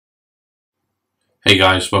Hey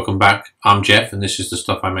guys, welcome back. I'm Geoff and this is the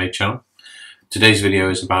Stuff I Made channel. Today's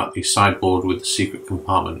video is about the sideboard with the secret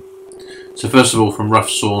compartment. So first of all, from rough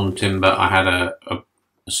sawn timber I had a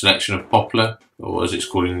selection of poplar, or as it's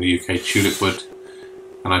called in the UK, tulipwood,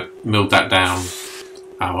 and I milled that down.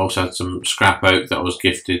 I also had some scrap oak that was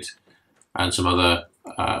gifted and some other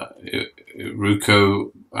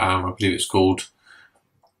ruco, I believe it's called,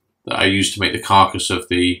 that I used to make the carcass of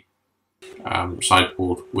the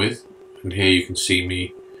sideboard with. And here you can see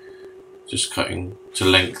me just cutting to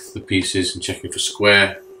length the pieces and checking for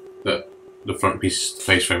square that the front pieces of the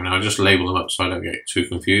face frame. Now I just label them up so I don't get too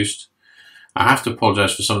confused. I have to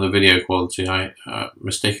apologise for some of the video quality. I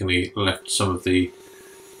mistakenly left some of the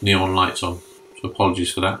neon lights on, so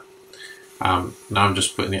apologies for that. Now I'm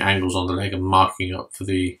just putting the angles on the leg and marking up for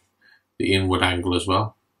the inward angle as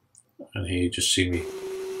well. And here you just see me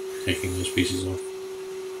taking those pieces off.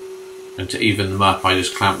 And to even them up, I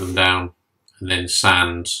just clamp them down and then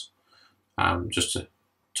sand just to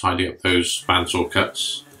tidy up those bandsaw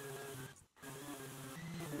cuts.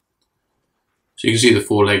 So you can see the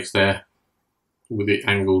four legs there with the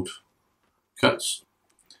angled cuts.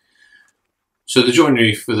 So the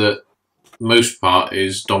joinery for the most part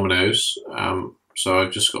is dominoes. So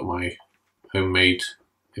I've just got my homemade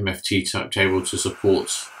MFT type table to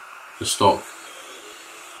support the stock,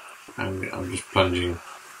 and I'm just plunging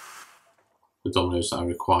the dominoes that I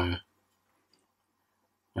require,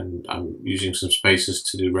 and I'm using some spacers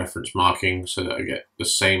to do reference marking so that I get the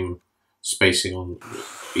same spacing on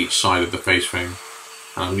each side of the face frame.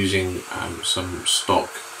 And I'm using some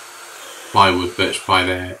stock plywood, birch ply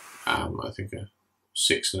there, I think a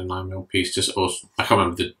 6 and a 9mm piece, just, or I can't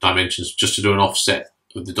remember the dimensions, just to do an offset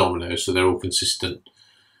of the dominoes so they're all consistent.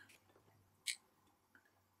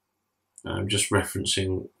 And I'm just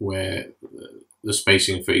referencing where the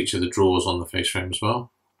spacing for each of the drawers on the face frame as well.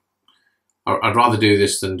 I'd rather do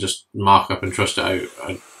this than just mark up and trust it out.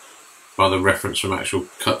 I'd rather reference from actual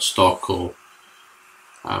cut stock or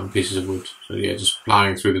pieces of wood. So yeah, just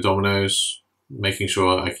ploughing through the dominoes, making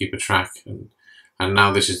sure I keep a track. And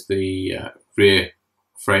now this is the rear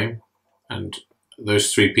frame, and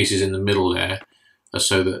those three pieces in the middle there are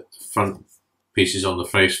so that the front pieces on the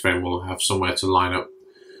face frame will have somewhere to line up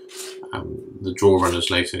the drawer runners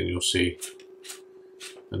later, and you'll see.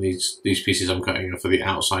 And these pieces I'm cutting are for the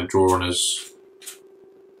outside drawer runners.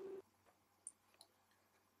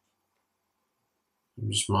 I'm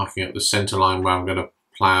just marking up the centre line where I'm going to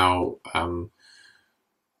plough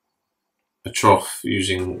a trough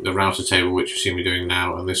using the router table, which you see me doing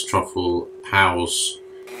now, and this trough will house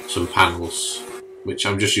some panels, which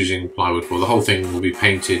I'm just using plywood for. The whole thing will be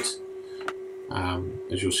painted,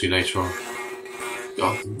 as you'll see later on.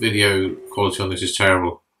 God, the video quality on this is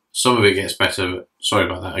terrible. Some of it gets better, but sorry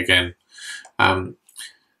about that again.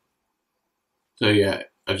 So yeah,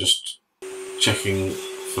 I'm just checking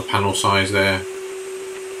for panel size there,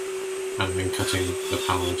 and then cutting the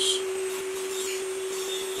panels.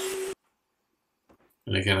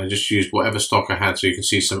 And again, I just used whatever stock I had, so you can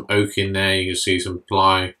see some oak in there, you can see some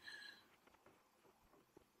ply.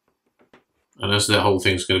 And as the whole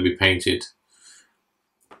thing's going to be painted,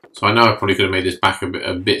 so I know I probably could have made this back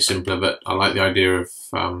a bit simpler, but I like the idea of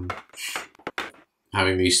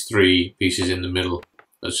having these three pieces in the middle.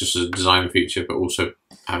 That's just a design feature, but also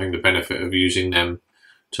having the benefit of using them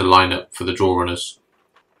to line up for the drawer runners.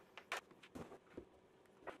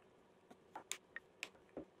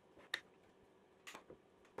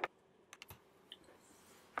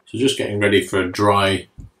 So just getting ready for a dry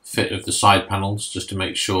fit of the side panels, just to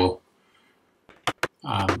make sure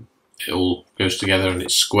it all goes together and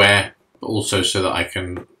it's square, but also so that I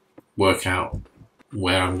can work out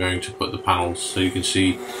where I'm going to put the panels. So you can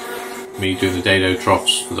see me doing the dado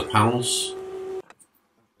troughs for the panels,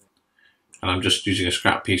 and I'm just using a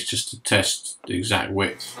scrap piece just to test the exact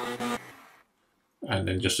width, and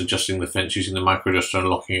then just adjusting the fence using the micro adjuster and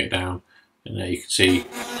locking it down, and there you can see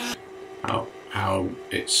how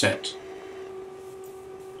it's set.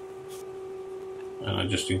 And I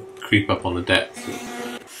just creep up on the depth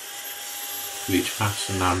with each pass,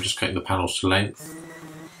 and now I'm just cutting the panels to length.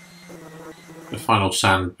 The final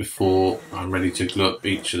sand before I'm ready to glue up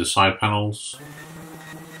each of the side panels.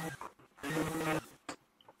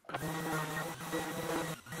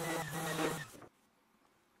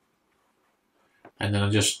 And then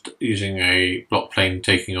I'm just using a block plane,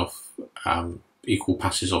 taking off equal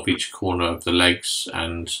passes off each corner of the legs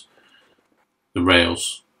and the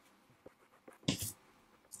rails.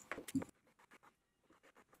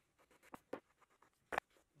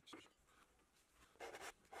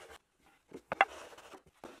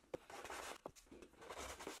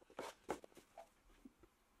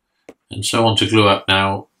 And so on to glue up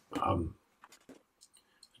now.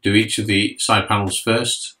 Do each of the side panels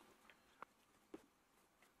first.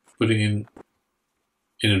 Putting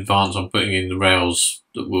in advance, I'm putting in the rails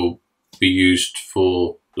that will be used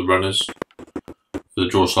for the runners, for the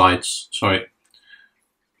drawer slides, sorry.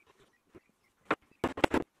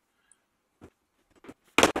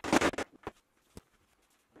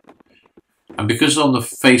 And because on the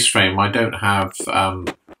face frame I don't have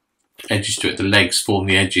edges to it, the legs form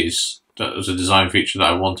the edges. That was a design feature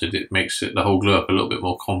that I wanted. It makes the whole glue up a little bit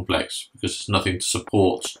more complex because there's nothing to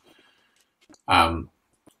support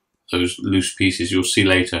those loose pieces. You'll see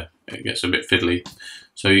later it gets a bit fiddly.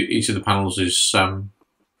 So each of the panels is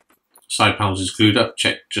side panels is glued up.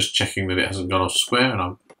 Just checking that it hasn't gone off square, and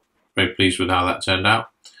I'm very pleased with how that turned out.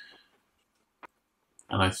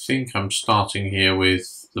 And I think I'm starting here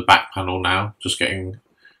with the back panel now, just getting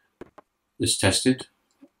this tested.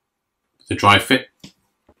 The dry fit.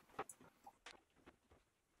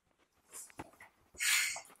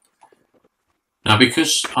 Now,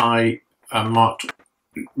 because I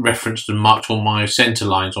referenced and marked all my centre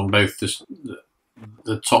lines on both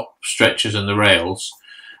the top stretchers and the rails,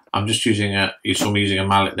 I'm just using you saw me using a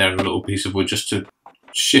mallet there and a little piece of wood just to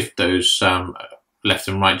shift those left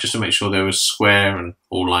and right, just to make sure they were square and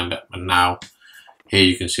all lined up. And now here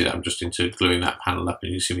you can see that I'm just into gluing that panel up,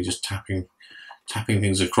 and you see me just tapping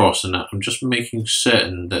things across, and I'm just making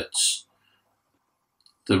certain that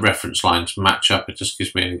the reference lines match up. It just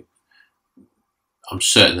gives me, I'm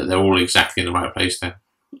certain that they're all exactly in the right place then.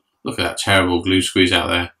 Look at that terrible glue squeeze out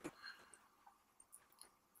there.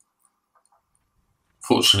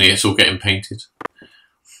 Fortunately, it's all getting painted.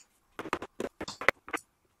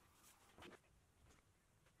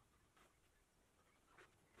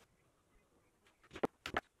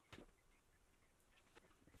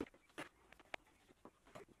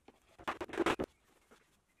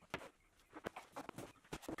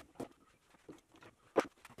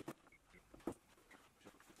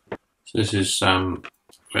 So this is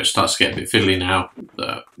where it starts to get a bit fiddly now.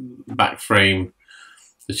 The back frame,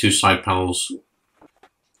 the two side panels,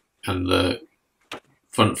 and the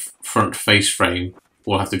front face frame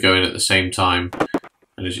all have to go in at the same time.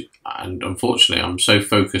 And unfortunately, I'm so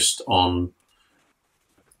focused on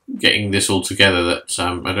getting this all together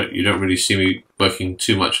that you don't really see me working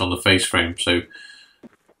too much on the face frame. So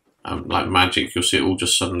like magic, you'll see it all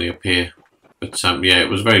just suddenly appear. But yeah, it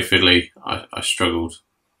was very fiddly. I struggled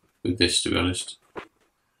with this, to be honest.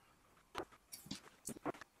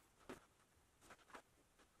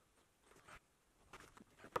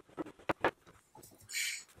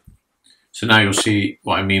 So now you'll see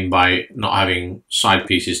what I mean by not having side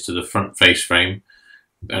pieces to the front face frame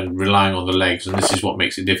and relying on the legs. And this is what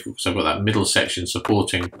makes it difficult, because I've got that middle section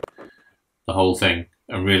supporting the whole thing.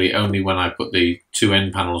 And really only when I put the two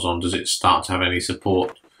end panels on does it start to have any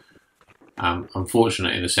support. I'm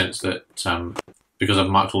fortunate in the sense that because I've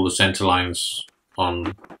marked all the centre lines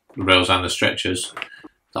on the rails and the stretchers,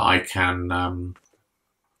 that I can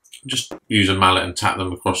just use a mallet and tap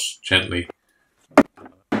them across gently.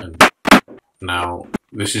 And now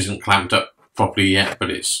this isn't clamped up properly yet,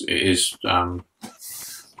 but it is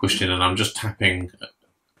pushed in, and I'm just tapping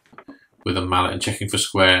with a mallet and checking for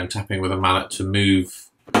square, and tapping with a mallet to move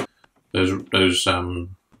those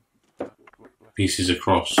pieces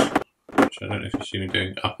across. Which I don't know if you see me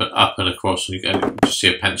doing up and across, and you can just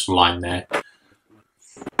see a pencil line there.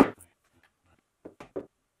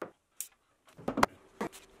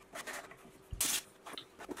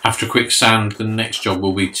 After a quick sand, the next job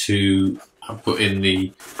will be to put in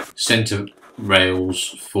the centre rails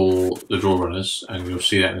for the draw runners, and you'll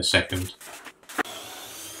see that in a second.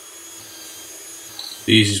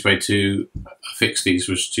 The easiest way to fix these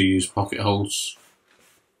was to use pocket holes.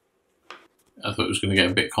 I thought it was going to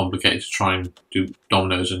get a bit complicated to try and do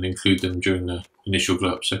dominoes and include them during the initial glue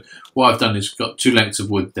up. So what I've done is got two lengths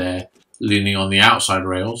of wood there leaning on the outside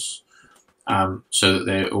rails, so that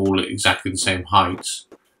they're all exactly the same height,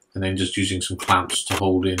 and then just using some clamps to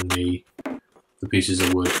hold in the pieces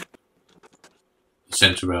of wood, the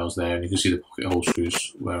centre rails there, and you can see the pocket hole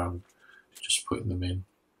screws where I'm just putting them in.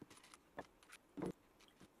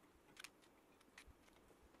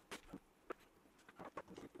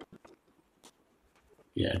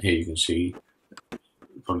 Yeah, and here you can see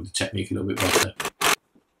probably the technique a little bit better.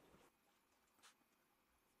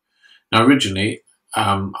 Now originally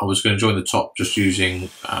I was going to join the top just using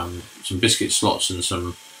some biscuit slots and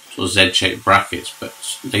some sort of Z-shaped brackets, but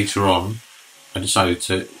later on I decided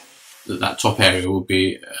that top area would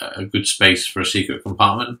be a good space for a secret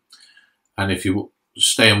compartment. And if you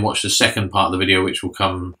stay and watch the second part of the video, which will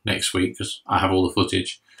come next week because I have all the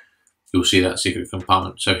footage, you'll see that secret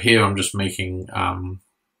compartment. So here I'm just making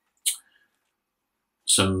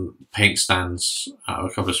some paint stands out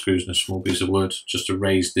of a couple of screws and a small piece of wood, just to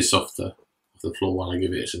raise this off the floor while I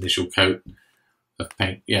give it its initial coat of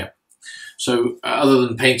paint. Yeah. So other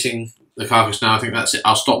than painting the carcass now, I think that's it.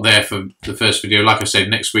 I'll stop there for the first video. Like I said,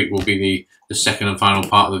 next week will be the second and final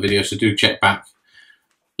part of the video, so do check back.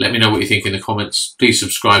 Let me know what you think in the comments. Please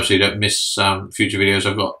subscribe so you don't miss future videos.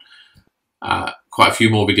 I've got quite a few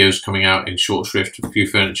more videos coming out in short shrift, a few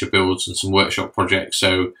furniture builds and some workshop projects.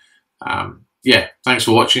 So yeah, thanks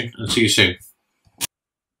for watching and see you soon.